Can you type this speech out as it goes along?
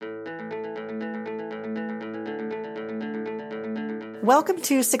Welcome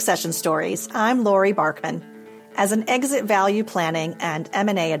to Succession Stories. I'm Lori Barkman. As an exit value planning and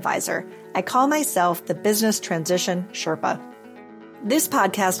M&A advisor, I call myself the Business Transition Sherpa. This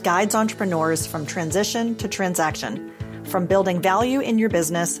podcast guides entrepreneurs from transition to transaction, from building value in your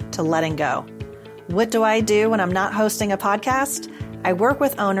business to letting go. What do I do when I'm not hosting a podcast? I work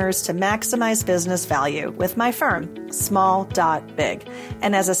with owners to maximize business value with my firm, Small.Big.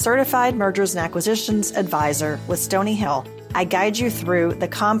 And as a certified mergers and acquisitions advisor with Stony Hill, I guide you through the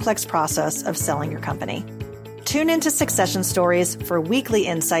complex process of selling your company. Tune into Succession Stories for weekly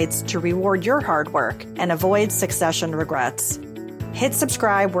insights to reward your hard work and avoid succession regrets. Hit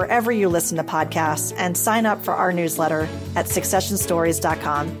subscribe wherever you listen to podcasts and sign up for our newsletter at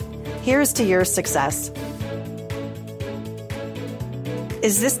successionstories.com. Here's to your success.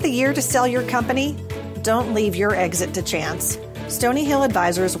 Is this the year to sell your company? Don't leave your exit to chance. Stony Hill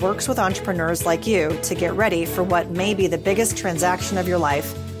Advisors works with entrepreneurs like you to get ready for what may be the biggest transaction of your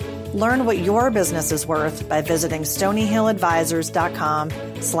life. Learn what your business is worth by visiting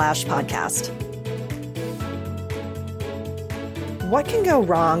stonyhilladvisors.com/podcast. What can go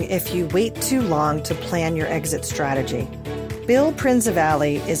wrong if you wait too long to plan your exit strategy? Bill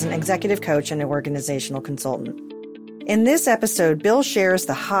Prinzivalli is an executive coach and an organizational consultant. In this episode, Bill shares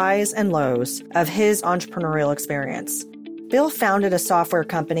the highs and lows of his entrepreneurial experience. Bill founded a software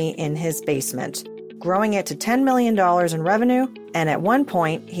company in his basement, growing it to $10 million in revenue, and at one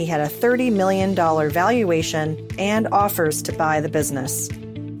point, he had a $30 million valuation and offers to buy the business.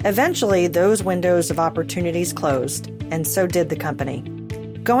 Eventually, those windows of opportunities closed, and so did the company.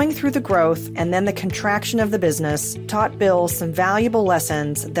 Going through the growth and then the contraction of the business taught Bill some valuable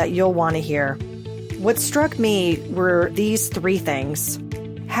lessons that you'll want to hear. What struck me were these three things.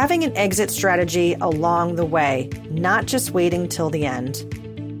 Having an exit strategy along the way, not just waiting till the end.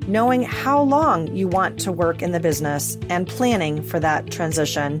 Knowing how long you want to work in the business and planning for that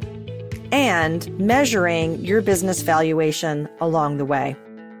transition. And measuring your business valuation along the way.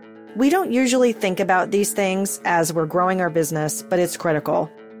 We don't usually think about these things as we're growing our business, but it's critical.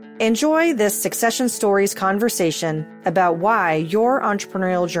 Enjoy this Succession Stories conversation about why your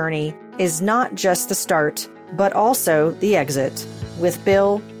entrepreneurial journey is not just the start, but also the exit with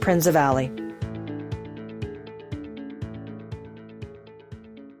Bill Prinzivalli.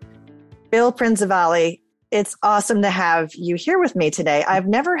 Bill Prinzivalli, it's awesome to have you here with me today. I've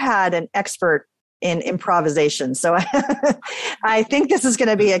never had an expert in improvisation, so I think this is going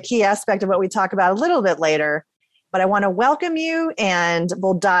to be a key aspect of what we talk about a little bit later. But I want to welcome you, and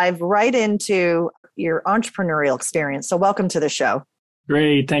we'll dive right into your entrepreneurial experience. So welcome to the show.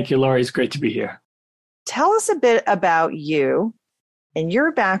 Great. Thank you, Lori. It's great to be here. Tell us a bit about you and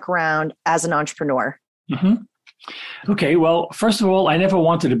your background as an entrepreneur. Mm-hmm. Okay. Well, first of all, I never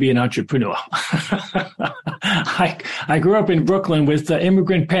wanted to be an entrepreneur. I grew up in Brooklyn with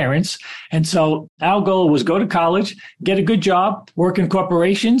immigrant parents. And so our goal was go to college, get a good job, work in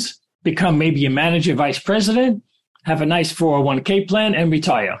corporations, become maybe a manager, vice president, have a nice 401k plan, and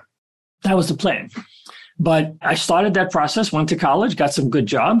retire. That was the plan. But I started that process, went to college, got some good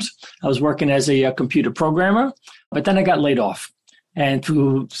jobs. I was working as a computer programmer, but then I got laid off. And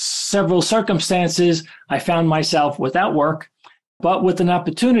through several circumstances, I found myself without work, but with an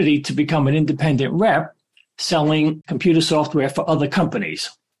opportunity to become an independent rep selling computer software for other companies.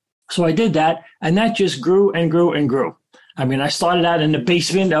 So I did that, and that just grew and grew and grew. I mean, I started out in the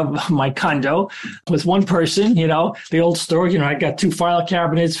basement of my condo with one person, the old story, I got 2 file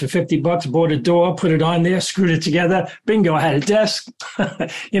cabinets for $50, bought a door, put it on there, screwed it together. Bingo, I had a desk,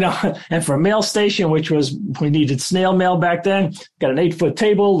 and for a mail station, which was, we needed snail mail back then, got an 8-foot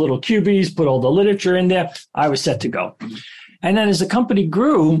table, little cubies, put all the literature in there. I was set to go. And then as the company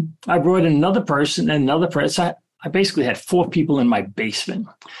grew, I brought in another person and another person. I basically had 4 people in my basement.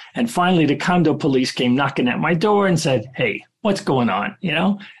 And finally, the condo police came knocking at my door and said, hey, what's going on?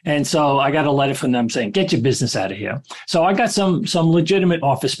 And so I got a letter from them saying, get your business out of here. So I got some legitimate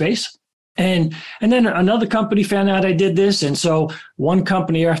office space. And then another company found out I did this. And so one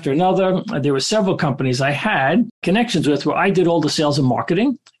company after another, there were several companies I had connections with where I did all the sales and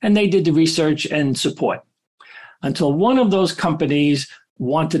marketing, and they did the research and support. Until one of those companies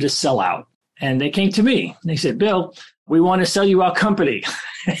wanted to sell out. And they came to me. They said, Bill, we want to sell you our company.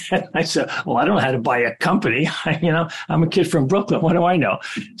 And I said, well, I don't know how to buy a company. I'm a kid from Brooklyn. What do I know?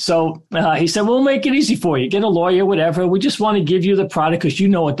 So he said, we'll make it easy for you. Get a lawyer, whatever. We just want to give you the product because you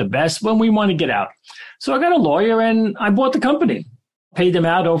know it the best when we want to get out. So I got a lawyer and I bought the company, paid them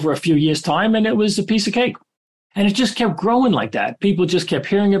out over a few years' time, and it was a piece of cake. And it just kept growing like that. People just kept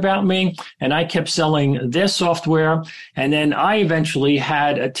hearing about me, and I kept selling their software. And then I eventually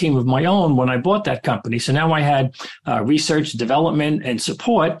had a team of my own when I bought that company. So now I had research, development, and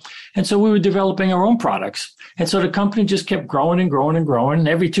support. And so we were developing our own products. And so the company just kept growing and growing and growing.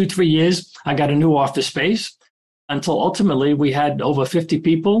 Every 2-3 years, I got a new office space until ultimately we had over 50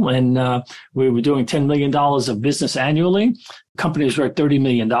 people, and we were doing $10 million of business annually. Company was worth $30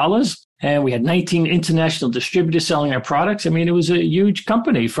 million. And we had 19 international distributors selling our products. I mean, it was a huge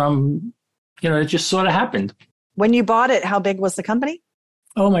company from, it just sort of happened. When you bought it, how big was the company?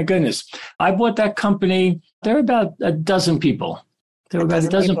 Oh, my goodness. I bought that company. There were about a dozen people. There were about a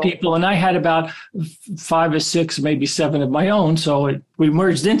dozen people, and I had about 5 or 6, maybe 7 of my own. So we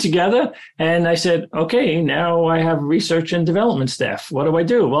merged in together, and I said, okay, now I have research and development staff. What do I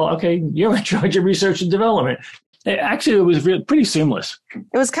do? Well, okay, you're in charge of research and development. Actually, it was pretty seamless.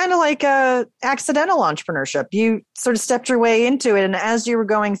 It was kind of like accidental entrepreneurship. You sort of stepped your way into it. And as you were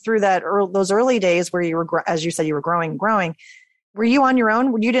going through those early days where you were, as you said, you were growing, were you on your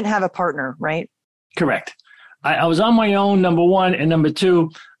own? You didn't have a partner, right? Correct. I was on my own, number one. And number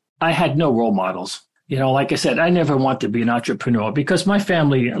two, I had no role models. Like I said, I never wanted to be an entrepreneur because my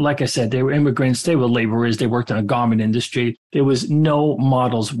family, like I said, they were immigrants, they were laborers, they worked in a garment industry. There was no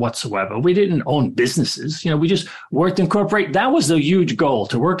models whatsoever. We didn't own businesses. We just worked in corporate. That was the huge goal,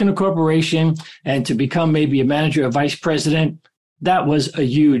 to work in a corporation and to become maybe a manager or vice president. That was a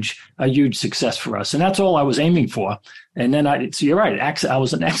huge success for us. And that's all I was aiming for. And then so you're right. I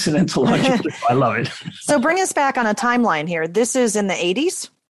was an accidental entrepreneur. I love it. So bring us back on a timeline here. This is in the 80s?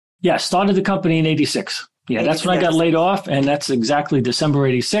 Yeah, started the company in 86. Yeah, 86. That's when I got laid off. And that's exactly December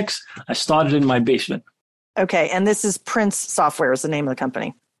 86. I started in my basement. Okay. And this is Prince Software is the name of the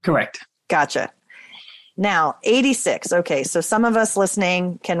company. Correct. Gotcha. Now, 86. Okay. So some of us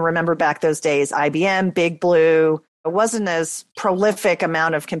listening can remember back those days, IBM, Big Blue. It wasn't as prolific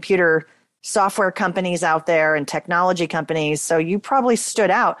amount of computer software companies out there and technology companies. So you probably stood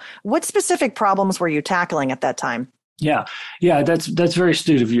out. What specific problems were you tackling at that time? Yeah, that's very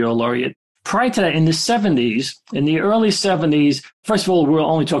astute of you, Laurie. Prior to that, in the early 70s, first of all, we were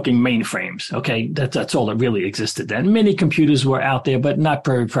only talking mainframes. Okay, that's all that really existed then. Many computers were out there, but not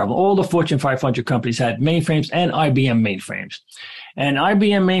very prevalent. All the Fortune 500 companies had mainframes and IBM mainframes. And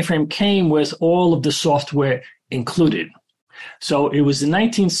IBM mainframe came with all of the software included. So it was the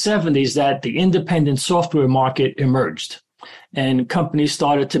 1970s that the independent software market emerged. And companies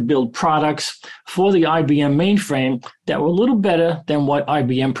started to build products for the IBM mainframe that were a little better than what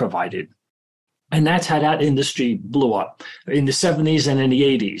IBM provided. And that's how that industry blew up in the 70s and in the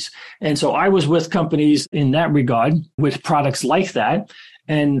 80s. And so I was with companies in that regard with products like that.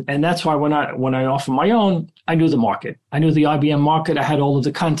 And that's why when I offered my own, I knew the market. I knew the IBM market. I had all of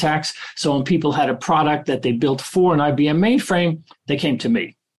the contacts. So when people had a product that they built for an IBM mainframe, they came to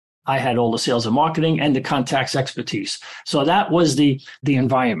me. I had all the sales and marketing and the contacts expertise. So that was the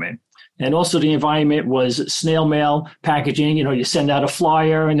environment. And also the environment was snail mail packaging. You send out a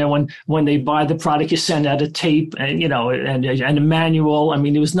flyer, and then when they buy the product, you send out a tape and and a manual. I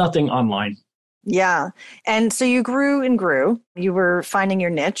mean, there was nothing online. Yeah. And so you grew and grew. You were finding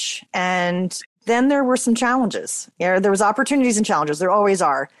your niche, and then there were some challenges. There was opportunities and challenges. There always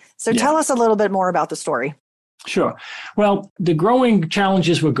are. So tell us a little bit more about the story. Sure. Well, the growing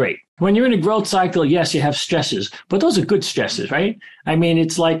challenges were great. When you're in a growth cycle, yes, you have stresses, but those are good stresses, right? I mean,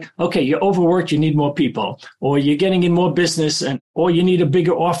 it's like, okay, you're overworked, you need more people, or you're getting in more business, or you need a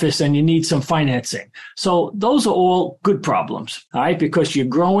bigger office and you need some financing. So those are all good problems, all right? Because you're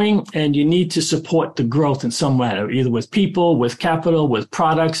growing and you need to support the growth in some manner, either with people, with capital, with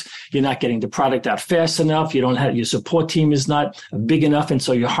products. You're not getting the product out fast enough. Your support team is not big enough. And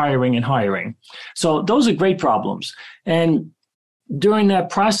so you're hiring and hiring. So those are great problems. And during that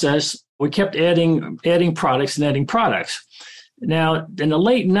process, we kept adding products and adding products. Now, in the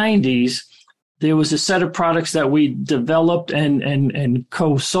late 90s, there was a set of products that we developed and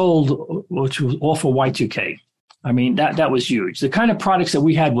co-sold, which was all for Y2K. I mean, that was huge. The kind of products that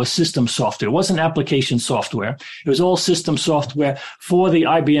we had was system software. It wasn't application software. It was all system software for the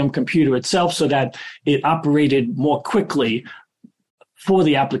IBM computer itself so that it operated more quickly for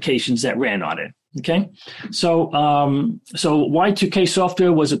the applications that ran on it. Okay. So Y2K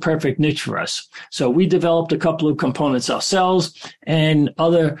software was a perfect niche for us. So we developed a couple of components ourselves, and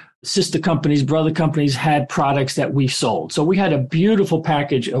other sister companies, brother companies had products that we sold. So we had a beautiful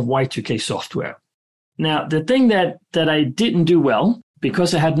package of Y2K software. Now, the thing that I didn't do well,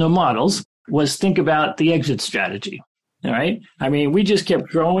 because I had no models, was think about the exit strategy. All right. I mean, we just kept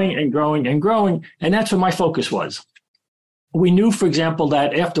growing and growing and growing. And that's what my focus was. We knew, for example,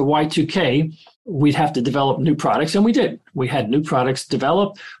 that after Y2K, we'd have to develop new products. And we did. We had new products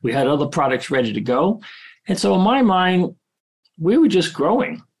developed. We had other products ready to go. And so in my mind, we were just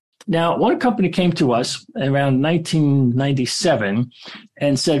growing. Now, one company came to us around 1997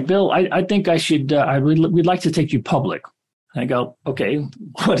 and said, Bill, I think we'd like to take you public. I go, okay,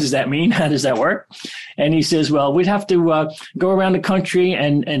 what does that mean? How does that work? And he says, well, we'd have to go around the country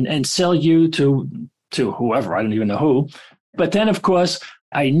and sell you to whoever, I don't even know who. But then, of course,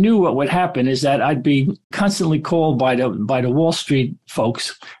 I knew what would happen is that I'd be constantly called by the Wall Street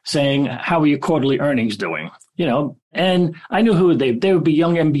folks saying, how are your quarterly earnings doing? And I knew who they would be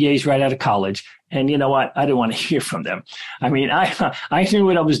young MBAs right out of college. And you know what? I didn't want to hear from them. I mean, I knew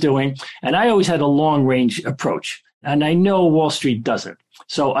what I was doing, and I always had a long range approach. And I know Wall Street doesn't.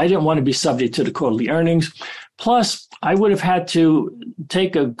 So I didn't want to be subject to the quarterly earnings. Plus, I would have had to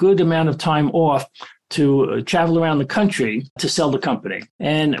take a good amount of time off to travel around the country to sell the company.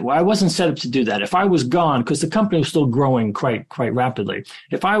 And I wasn't set up to do that. If I was gone, because the company was still growing quite rapidly,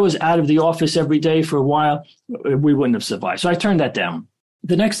 if I was out of the office every day for a while, we wouldn't have survived. So I turned that down.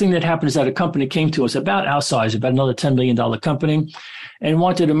 The next thing that happened is that a company came to us about our size, about another $10 million company, and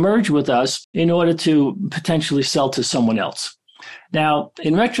wanted to merge with us in order to potentially sell to someone else. Now,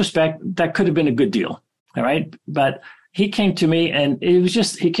 in retrospect, that could have been a good deal, all right? But he came to me, and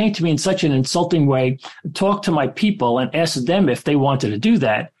he came to me in such an insulting way, talked to my people and asked them if they wanted to do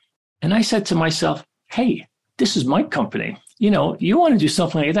that. And I said to myself, hey, this is my company. You want to do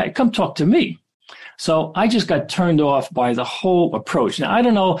something like that, come talk to me. So I just got turned off by the whole approach. Now, I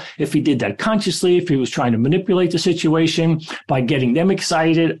don't know if he did that consciously, if he was trying to manipulate the situation by getting them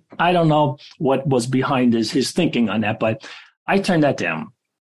excited. I don't know what was behind his thinking on that, but I turned that down.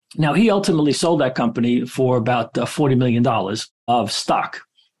 Now, he ultimately sold that company for about $40 million of stock.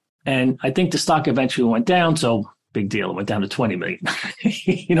 And I think the stock eventually went down. So big deal. It went down to 20 million.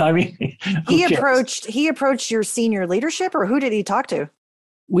 You know what I mean? He approached your senior leadership, or who did he talk to?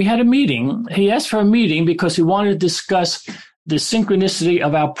 We had a meeting. He asked for a meeting because he wanted to discuss the synchronicity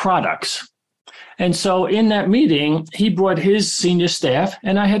of our products. And so in that meeting, he brought his senior staff,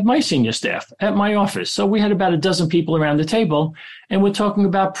 and I had my senior staff at my office. So we had about a dozen people around the table, and we're talking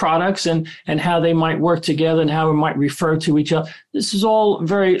about products and how they might work together and how we might refer to each other. This is all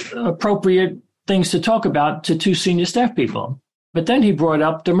very appropriate things to talk about to two senior staff people. But then he brought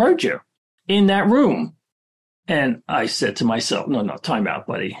up the merger in that room. And I said to myself, no, time out,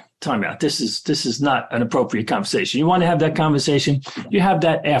 buddy. Time out. This is not an appropriate conversation. You want to have that conversation, you have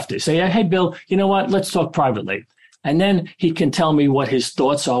that after. Say, hey, Bill, you know what? Let's talk privately. And then he can tell me what his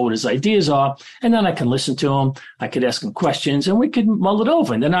thoughts are, what his ideas are. And then I can listen to him. I could ask him questions, and we could mull it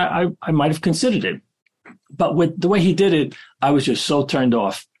over. And then I might have considered it. But with the way he did it, I was just so turned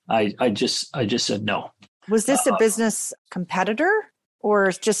off. I just said no. Was this a business competitor?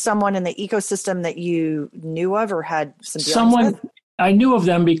 Or just someone in the ecosystem that you knew of or had some dealings with? I knew of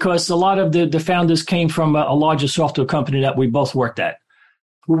them because a lot of the founders came from a larger software company that we both worked at.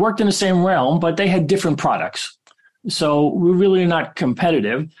 We worked in the same realm, but they had different products. So we're really not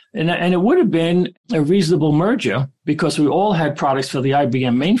competitive. And it would have been a reasonable merger because we all had products for the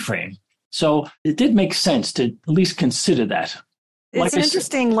IBM mainframe. So it did make sense to at least consider that. It's an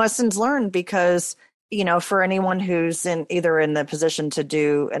interesting lessons learned because for anyone who's either in the position to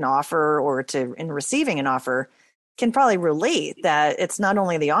do an offer or in receiving an offer, can probably relate that it's not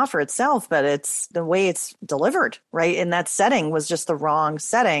only the offer itself, but it's the way it's delivered, right? And that setting was just the wrong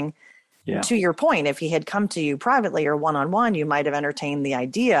setting. Yeah. To your point, if he had come to you privately or one-on-one, you might have entertained the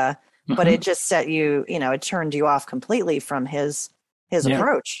idea, but it just set you, it turned you off completely from his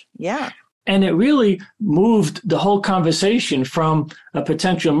approach. Yeah. And it really moved the whole conversation from a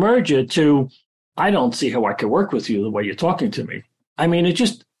potential merger to, I don't see how I could work with you the way you're talking to me. I mean,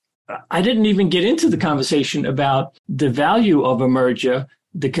 I didn't even get into the conversation about the value of a merger,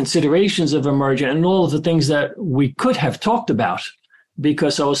 the considerations of a merger, and all of the things that we could have talked about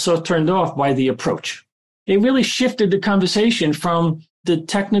because I was so turned off by the approach. It really shifted the conversation from the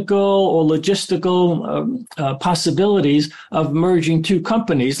technical or logistical possibilities of merging two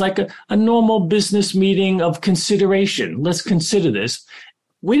companies, like a normal business meeting of consideration. Let's consider this.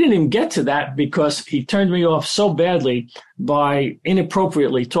 We didn't even get to that because he turned me off so badly by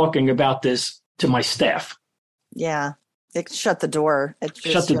inappropriately talking about this to my staff. Yeah, it shut the door. It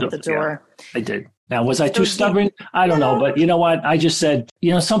just shut the door. Yeah, I did. Now, was I too stubborn? I don't know. But you know what? I just said,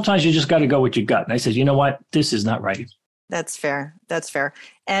 sometimes you just got to go with your gut. And I said, you know what? This is not right. That's fair.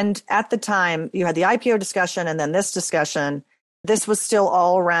 And at the time, you had the IPO discussion and then this discussion. This was still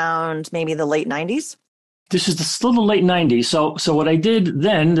all around maybe the late 90s? This is still the late 90s. So what I did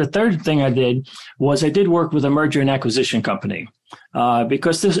then, the third thing I did was I did work with a merger and acquisition company.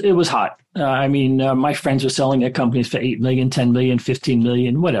 because it was hot. My friends were selling their companies for 8 million, 10 million, 15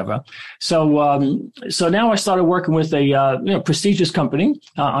 million, whatever. So now I started working with a prestigious company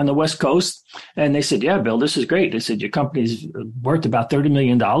on the West Coast, and they said, "Yeah, Bill, this is great." They said, "Your company's worth about $30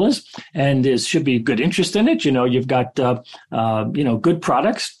 million, and there should be good interest in it. You've got good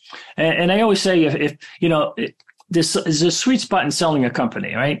products." And I always say, if this is a sweet spot in selling a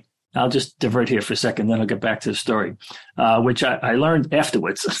company, right? I'll just divert here for a second, then I'll get back to the story, which I learned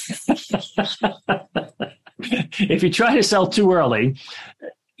afterwards. If you try to sell too early,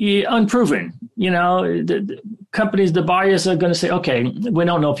 you're unproven. The companies, the buyers are going to say, "Okay, we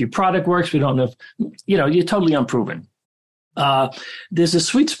don't know if your product works. We don't know if, you're totally unproven." There's a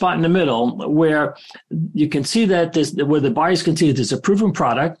sweet spot in the middle where you can see that where the buyers can see that there's a proven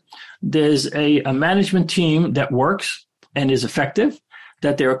product. There's a management team that works and is effective,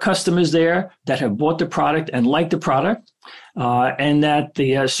 that there are customers there that have bought the product and like the product, and that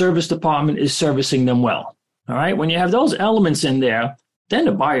the service department is servicing them well. All right. When you have those elements in there, then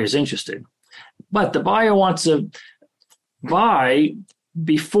the buyer is interested. But the buyer wants to buy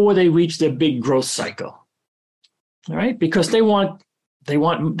before they reach their big growth cycle. All right. Because they want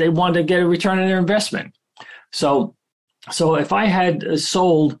to get a return on their investment. So if I had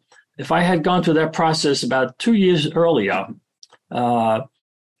gone through that process about 2 years earlier,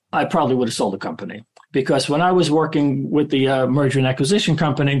 I probably would have sold the company, because when I was working with the merger and acquisition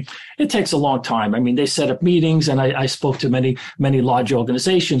company, it takes a long time. They set up meetings, and I spoke to many, many large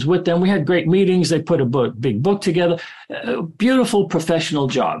organizations with them. We had great meetings. They put a big book together, a beautiful professional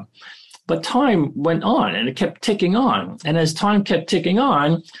job. But time went on, and it kept ticking on. And as time kept ticking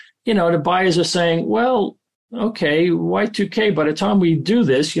on, the buyers are saying, "Well, okay, Y2K, by the time we do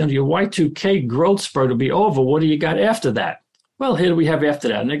this, your Y2K growth spurt will be over. What do you got after that?" "Well, here we have after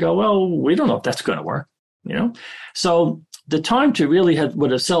that." And they go, "Well, we don't know if that's going to work." So the time to really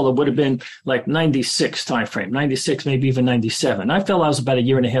would have sold it would have been like 96 timeframe, 96, maybe even 97. I felt I was about a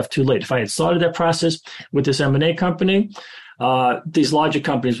year and a half too late. If I had started that process with this M&A company, these larger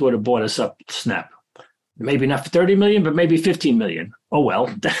companies would have bought us up snap. Maybe not for 30 million, but maybe 15 million. Oh, well,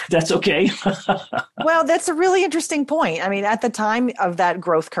 that's okay. Well, that's a really interesting point. At the time of that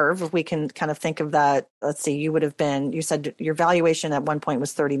growth curve, if we can kind of think of that, let's see, you said your valuation at one point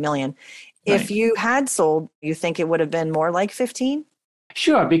was 30 million. Right. If you had sold, you think it would have been more like 15?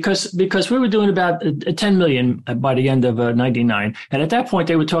 Sure, because we were doing about 10 million by the end of 99. And at that point,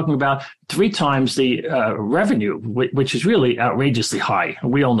 they were talking about 3 times the revenue, which is really outrageously high.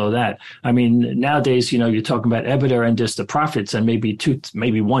 We all know that. Nowadays, you're talking about EBITDA and just the profits, and maybe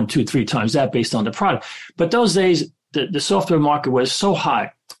 1, 2, 3 times that based on the product. But those days, the software market was so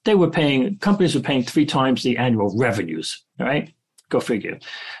hot, companies were paying 3 times the annual revenues, all right? Go figure.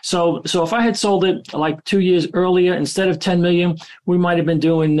 So if I had sold it like 2 years earlier, instead of 10 million, we might have been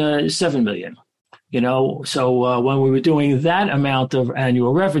doing 7 million. So when we were doing that amount of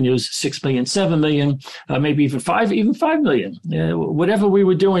annual revenues, 6 million, 7 million, maybe even 5 million, whatever we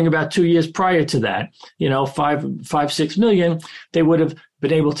were doing about 2 years prior to that, 5, 6 million, they would have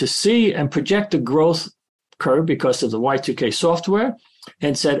been able to see and project the growth curve because of the Y2K software,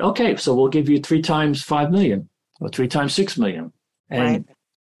 and said, "Okay, so we'll give you 3 times 5 million or 3 times 6 million. And right.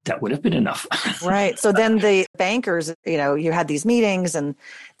 That would have been enough. Right. So then the bankers, you had these meetings and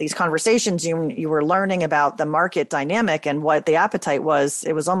these conversations, you were learning about the market dynamic and what the appetite was.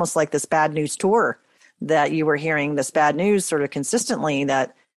 It was almost like this bad news tour that you were hearing this bad news sort of consistently,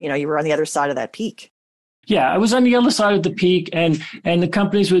 that, you were on the other side of that peak. Yeah, I was on the other side of the peak, and the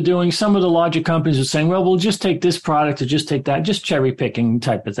companies were doing, some of the larger companies were saying, "Well, we'll just take this product or just take that," just cherry picking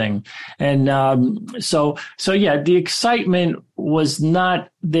type of thing. And so yeah, the excitement was not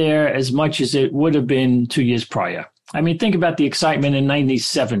there as much as it would have been 2 years prior. Think about the excitement in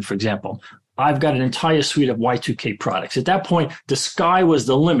 97, for example. I've got an entire suite of Y2K products. At that point, the sky was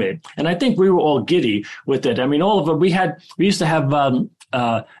the limit. And I think we were all giddy with it. All of it, we used to have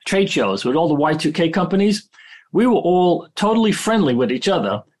trade shows with all the Y2K companies. We were all totally friendly with each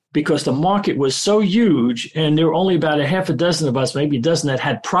other because the market was so huge, and there were only about a half a dozen of us, maybe a dozen, that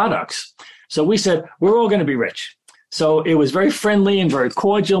had products. So we said, we're all going to be rich. So it was very friendly and very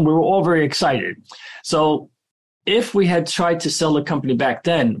cordial, and we were all very excited. So if we had tried to sell the company back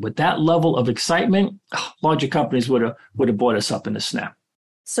then with that level of excitement, larger companies would have bought us up in a snap.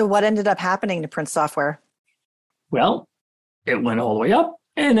 So what ended up happening to Prince Software? Well, it went all the way up,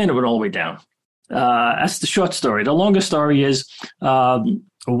 and then it went all the way down. That's the short story. The longer story is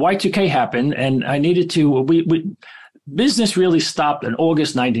Y2K happened, and I needed to. Business really stopped in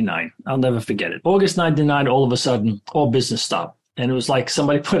August 99. I'll never forget it. August 99, all of a sudden, all business stopped. And it was like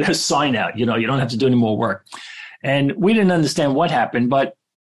somebody put a sign out, you don't have to do any more work. And we didn't understand what happened, but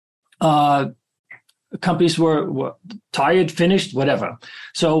companies were tired, finished, whatever.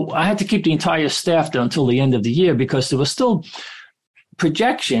 So I had to keep the entire staff there until the end of the year because there was still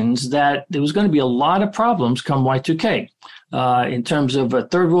projections that there was going to be a lot of problems come Y2K in terms of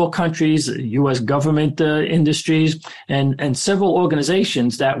third world countries, U.S. government industries, and several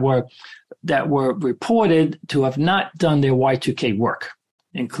organizations that were reported to have not done their Y2K work,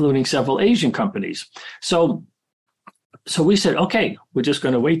 including several Asian companies. So we said, okay, we're just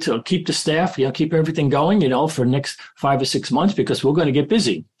going to wait to keep the staff, keep everything going, for the next 5 or 6 months because we're going to get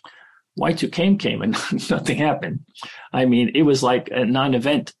busy. Y2K came and nothing happened. I mean, it was like a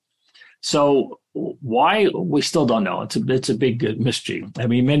non-event. So why? We still don't know. It's a big mystery. I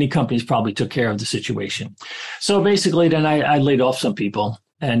mean, many companies probably took care of the situation. So basically, then I laid off some people,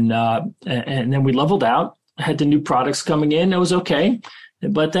 and then we leveled out. Had the new products coming in. It was okay.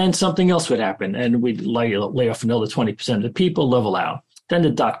 But then something else would happen, and we'd lay off another 20% of the people, level out. Then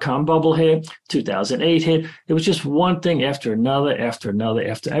the dot-com bubble hit, 2008 hit. It was just one thing after another,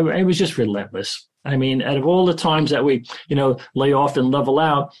 it was just relentless. I mean, out of all the times that we, lay off and level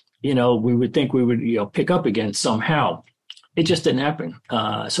out, we would think we would, pick up again somehow. It just didn't happen.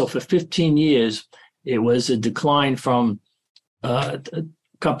 So for 15 years, it was a decline from a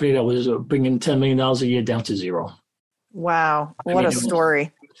company that was bringing $10 million a year down to zero. Wow. What a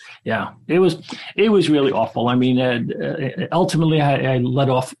story. Yeah, it was really awful. I mean, ultimately, I let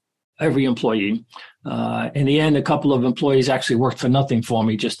off every employee. In the end, a couple of employees actually worked for nothing for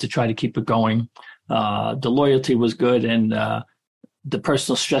me just to try to keep it going. The loyalty was good, and the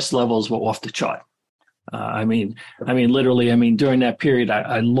personal stress levels were off the chart. Literally, during that period,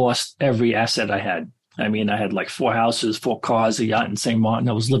 I lost every asset I had. I mean, I had like 4 houses, 4 cars, a yacht in St. Martin.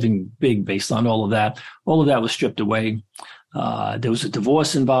 I was living big based on all of that. All of that was stripped away. There was a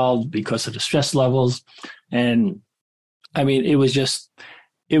divorce involved because of the stress levels. And I mean, it was just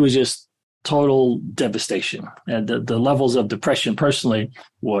total devastation. And the levels of depression personally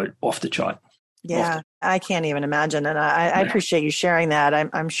were off the chart. Yeah, I can't even imagine. And I appreciate you sharing that.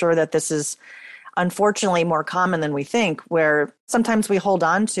 I'm sure that this is unfortunately more common than we think, where sometimes we hold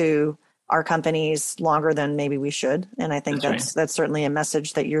on to our companies longer than maybe we should. And I think that's certainly a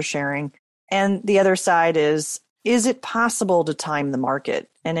message that you're sharing. And the other side is it possible to time the market?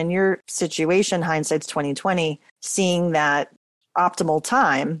 And in your situation, hindsight's 2020, seeing that optimal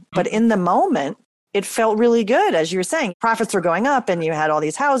time, but in the moment, it felt really good. As you were saying, profits were going up and you had all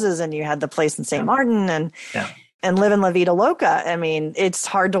these houses and you had the place in St. Martin and living La Vida Loca. I mean, it's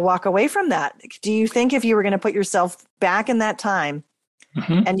hard to walk away from that. Do you think if you were going to put yourself back in that time,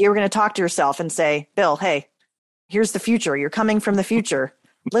 and you were going to talk to yourself and say, Bill, hey, here's the future. You're coming from the future.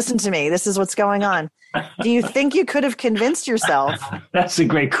 Listen to me. This is what's going on. Do you think you could have convinced yourself? That's a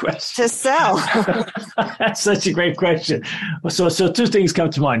great question. To sell? That's such a great question. So 2 things come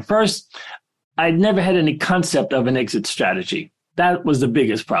to mind. First, I never had any concept of an exit strategy. That was the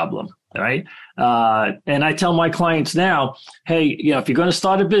biggest problem, right? And I tell my clients now, hey, if you're going to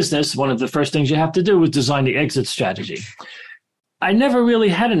start a business, one of the first things you have to do is design the exit strategy. I never really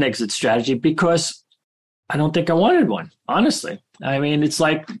had an exit strategy because I don't think I wanted one, honestly. I mean, it's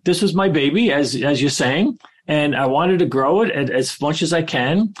like this was my baby, as you're saying, and I wanted to grow it as much as I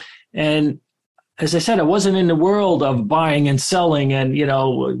can. And as I said, I wasn't in the world of buying and selling and,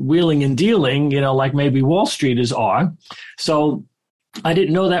 wheeling and dealing, like maybe Wall Streeters are. So I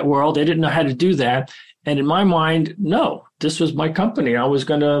didn't know that world. I didn't know how to do that. And in my mind, no, this was my company. I was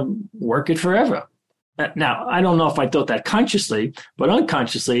going to work it forever. Now, I don't know if I thought that consciously, but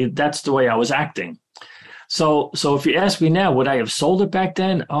unconsciously, that's the way I was acting. So if you ask me now, would I have sold it back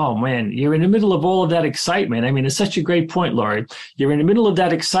then? Oh, man, you're in the middle of all of that excitement. I mean, it's such a great point, Laurie. You're in the middle of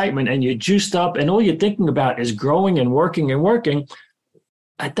that excitement and you're juiced up and all you're thinking about is growing and working and working.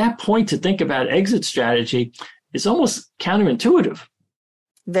 At that point, to think about exit strategy is almost counterintuitive.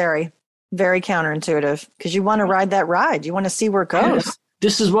 Very, very counterintuitive because you want to ride that ride. You want to see where it goes. Yeah.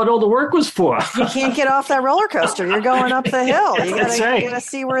 This is what all the work was for. You can't get off that roller coaster. You're going up the hill. You gotta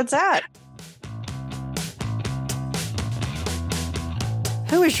see where it's at.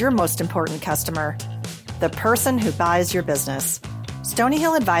 Who is your most important customer? The person who buys your business. Stony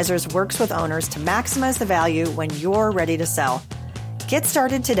Hill Advisors works with owners to maximize the value when you're ready to sell. Get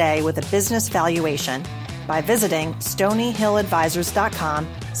started today with a business valuation by visiting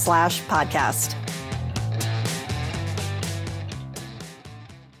stonyhilladvisors.com/podcast.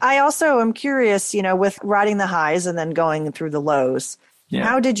 I also am curious, with riding the highs and then going through the lows,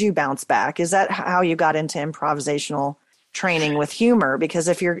 how did you bounce back? Is that how you got into improvisational training with humor, because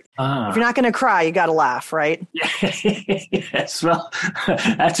if you're not going to cry, you got to laugh, right? Yes. Well,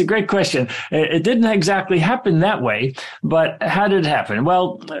 that's a great question. It didn't exactly happen that way, but how did it happen?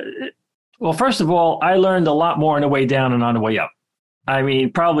 Well, first of all, I learned a lot more on the way down and on the way up. I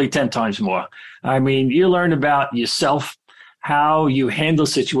mean, probably 10 times more. I mean, you learn about yourself, how you handle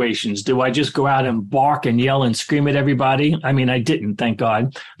situations. Do I just go out and bark and yell and scream at everybody? I mean, I didn't, thank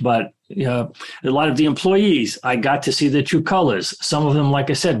God. But a lot of the employees, I got to see their true colors. Some of them,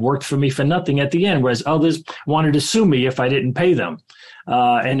 like I said, worked for me for nothing at the end, whereas others wanted to sue me if I didn't pay them,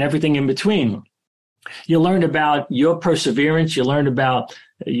 and everything in between. You learn about your perseverance. You learn about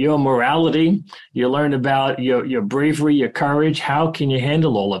your morality. You learn about your bravery, your courage. How can you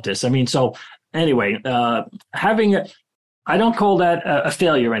handle all of this? I mean, so anyway, I don't call that a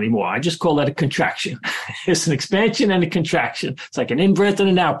failure anymore. I just call that a contraction. It's an expansion and a contraction. It's like an in-breath and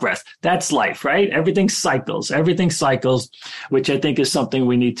an out-breath. That's life, right? Everything cycles, which I think is something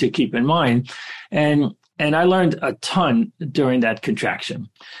we need to keep in mind. And I learned a ton during that contraction.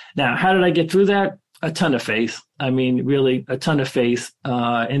 Now, how did I get through that? A ton of faith. I mean, really a ton of faith.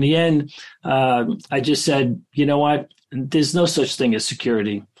 In the end, I just said, you know what? There's no such thing as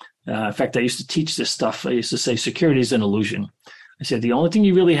security. In fact, I used to teach this stuff. I used to say security is an illusion. I said, the only thing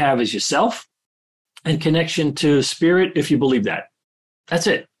you really have is yourself and connection to spirit, if you believe that. That's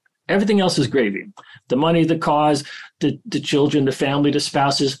it. Everything else is gravy. The money, the cars, the children, the family, the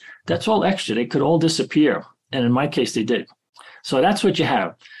spouses, that's all extra. They could all disappear. And in my case, they did. So that's what you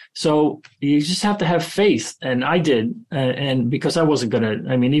have. So you just have to have faith. And I did. And because I wasn't going to,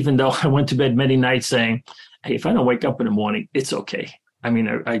 I mean, even though I went to bed many nights saying, hey, if I don't wake up in the morning, it's okay. I mean,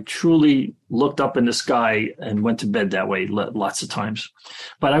 I truly looked up in the sky and went to bed that way lots of times.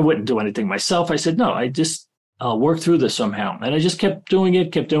 But I wouldn't do anything myself. I said, no, I'll work through this somehow. And I just kept doing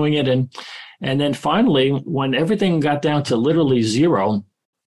it. And then finally, when everything got down to literally zero,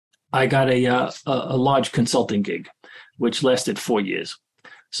 I got a large consulting gig, which lasted 4 years.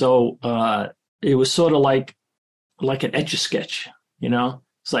 So it was sort of like an Etch-a-Sketch, you know?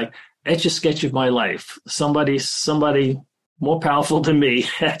 It's like Etch-a-Sketch of my life. Somebody more powerful than me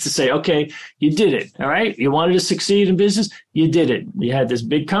had to say, okay, you did it. All right. You wanted to succeed in business. You did it. You had this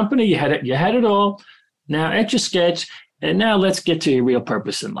big company. You had it all. Now Etch-a-Sketch. And now let's get to your real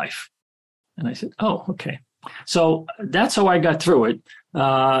purpose in life. And I said, oh, okay. So that's how I got through it.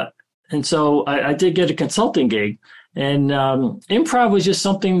 And so I did get a consulting gig, and improv was just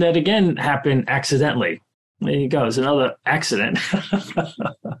something that, again, happened accidentally. There you go. It's another accident.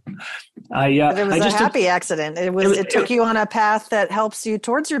 But it was a happy accident. It took you on a path that helps you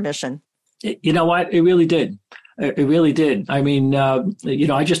towards your mission. You know what? It really did. It really did. I mean,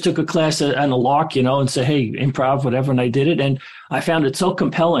 I just took a class on a lark, and said, hey, improv, whatever. And I did it. And I found it so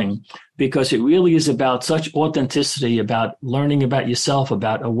compelling because it really is about such authenticity, about learning about yourself,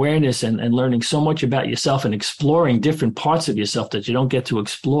 about awareness and learning so much about yourself and exploring different parts of yourself that you don't get to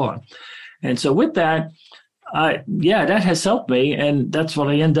explore. And so with that, that has helped me. And that's what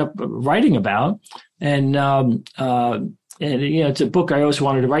I end up writing about. And it's a book I always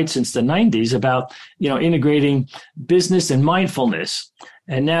wanted to write since the 90s about, integrating business and mindfulness.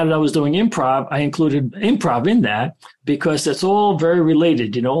 And now that I was doing improv, I included improv in that because that's all very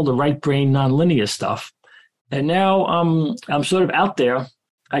related, all the right brain, nonlinear stuff. And now I'm sort of out there.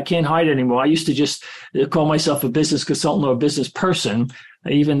 I can't hide anymore. I used to just call myself a business consultant or a business person,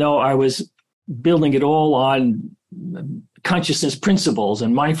 even though I was building it all on consciousness principles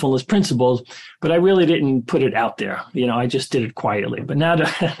and mindfulness principles, but I really didn't put it out there. I just did it quietly. But now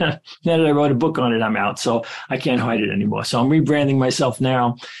that I wrote a book on it, I'm out, so I can't hide it anymore. So I'm rebranding myself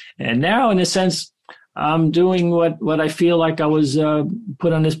now. And now, in a sense, I'm doing what I feel like I was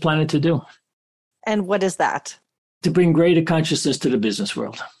put on this planet to do. And what is that? To bring greater consciousness to the business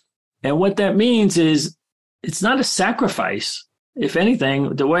world. And what that means is it's not a sacrifice. If anything,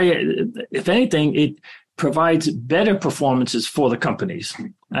 it provides better performances for the companies.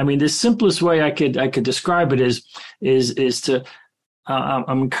 I mean, the simplest way I could describe it is to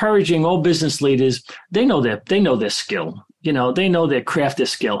I'm encouraging all business leaders. They know their skill. They know their craft, their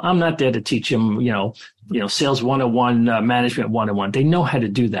skill. I'm not there to teach them, sales 101, management 101. They know how to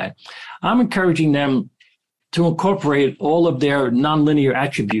do that. I'm encouraging them to incorporate all of their nonlinear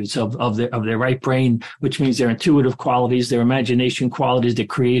attributes of their right brain, which means their intuitive qualities, their imagination qualities, their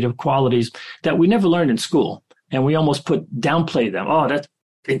creative qualities that we never learned in school. And we almost downplay them. Oh, that's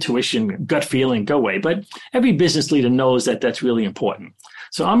intuition, gut feeling, go away. But every business leader knows that that's really important.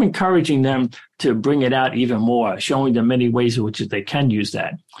 So I'm encouraging them to bring it out even more, showing them many ways in which they can use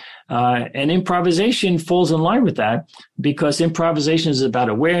that. And improvisation falls in line with that because improvisation is about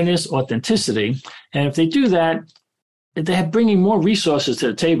awareness, authenticity. And if they do that, they're bringing more resources to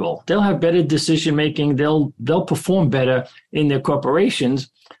the table. They'll have better decision making. They'll perform better in their corporations,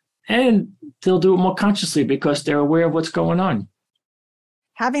 and they'll do it more consciously because they're aware of what's going on.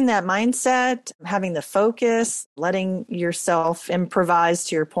 Having that mindset, having the focus, letting yourself improvise,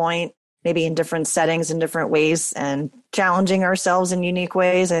 to your point, maybe in different settings, in different ways, and challenging ourselves in unique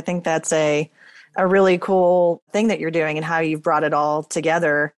ways. I think that's a really cool thing that you're doing, and how you've brought it all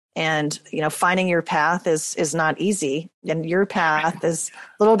together. And, finding your path is not easy. And your path is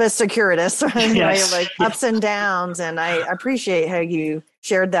a little bit circuitous, right? Yes. Like ups and downs. And I appreciate how you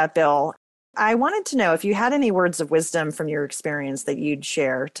shared that, Bill. I wanted to know if you had any words of wisdom from your experience that you'd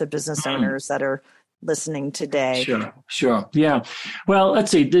share to business owners that are listening today. Sure. Yeah. Well,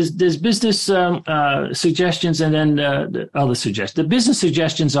 let's see. There's business suggestions, and then the other suggestions. The business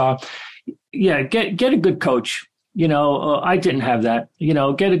suggestions are, get a good coach. I didn't have that.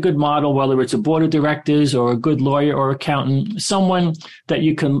 Get a good model, whether it's a board of directors or a good lawyer or accountant, someone that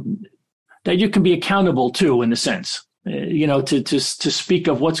you can be accountable to, in a sense. To speak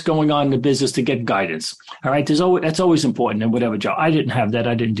of what's going on in the business, to get guidance. All right. That's always important in whatever job. I didn't have that.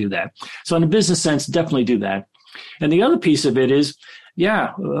 I didn't do that. So in a business sense, definitely do that. And the other piece of it is,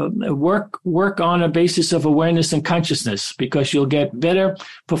 work on a basis of awareness and consciousness, because you'll get better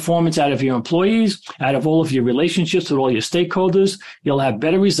performance out of your employees, out of all of your relationships with all your stakeholders. You'll have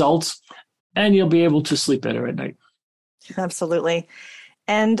better results, and you'll be able to sleep better at night. Absolutely.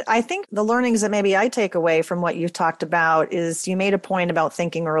 And I think the learnings that maybe I take away from what you've talked about is, you made a point about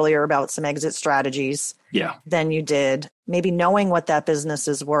thinking earlier about some exit strategies than you did, maybe knowing what that business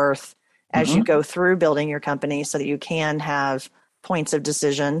is worth as you go through building your company, so that you can have points of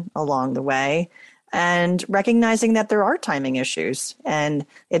decision along the way, and recognizing that there are timing issues. And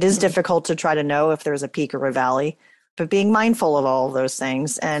it is difficult to try to know if there's a peak or a valley, but being mindful of all of those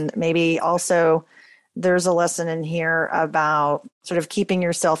things. And maybe also there's a lesson in here about sort of keeping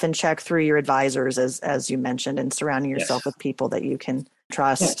yourself in check through your advisors, as you mentioned, and surrounding yourself with people that you can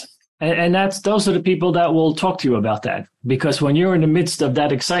trust. And those are the people that will talk to you about that, because when you're in the midst of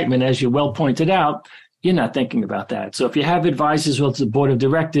that excitement, as you well pointed out, you're not thinking about that. So if you have advisors, whether it's the board of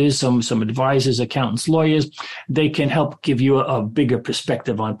directors, some advisors, accountants, lawyers, they can help give you a bigger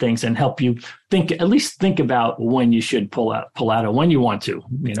perspective on things and help you at least think about when you should pull out or when you want to,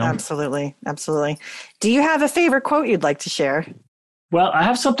 Absolutely. Do you have a favorite quote you'd like to share? Well, I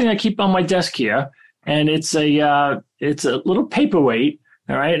have something I keep on my desk here, and it's a little paperweight.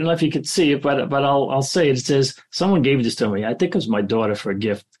 All right. I don't know if you could see it, but I'll say it. It says, someone gave this to me. I think it was my daughter for a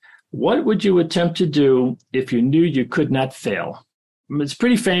gift. What would you attempt to do if you knew you could not fail? It's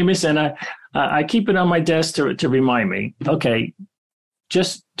pretty famous, and I keep it on my desk to remind me. Okay,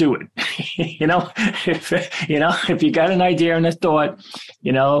 just do it. If you got an idea and a thought,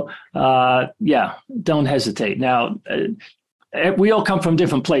 don't hesitate. Now, we all come from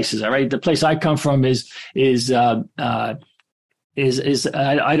different places. All right, the place I come from is I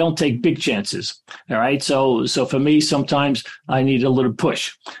don't take big chances. All right. So for me, sometimes I need a little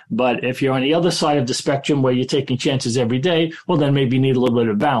push. But if you're on the other side of the spectrum where you're taking chances every day, well, then maybe you need a little bit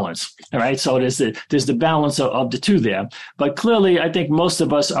of balance. All right. So there's the balance of the two there. But clearly, I think most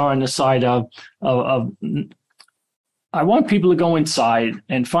of us are on the side of I want people to go inside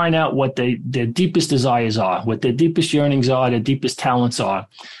and find out what their deepest desires are, what their deepest yearnings are, their deepest talents are,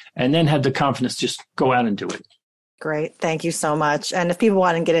 and then have the confidence to just go out and do it. Great. Thank you so much. And if people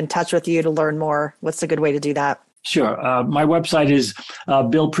want to get in touch with you to learn more, what's a good way to do that? Sure. My website is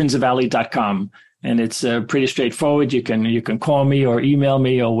billprinzivali.com, and it's pretty straightforward. You can call me or email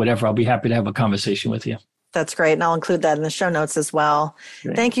me or whatever. I'll be happy to have a conversation with you. That's great. And I'll include that in the show notes as well.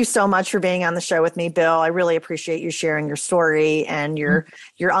 Great. Thank you so much for being on the show with me, Bill. I really appreciate you sharing your story and your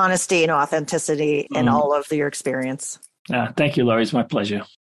honesty and authenticity in all of your experience. Thank you, Laurie. It's my pleasure.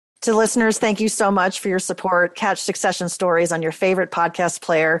 To listeners, thank you so much for your support. Catch Succession Stories on your favorite podcast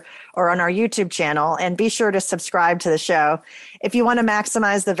player or on our YouTube channel, and be sure to subscribe to the show. If you want to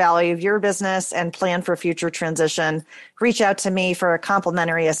maximize the value of your business and plan for future transition, reach out to me for a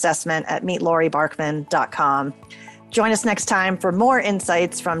complimentary assessment at meetloribarkman.com. Join us next time for more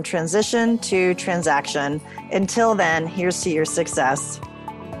insights from transition to transaction. Until then, here's to your success.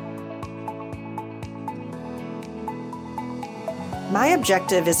 My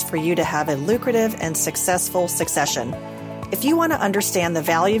objective is for you to have a lucrative and successful succession. If you want to understand the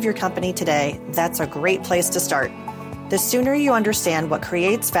value of your company today, that's a great place to start. The sooner you understand what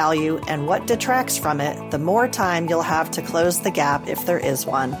creates value and what detracts from it, the more time you'll have to close the gap if there is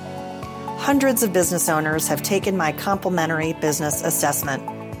one. Hundreds of business owners have taken my complimentary business assessment.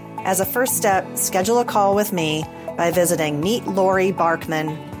 As a first step, schedule a call with me by visiting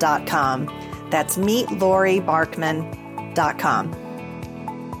meetloribarkman.com. That's meetloribarkman.com. billprinzavalle.com.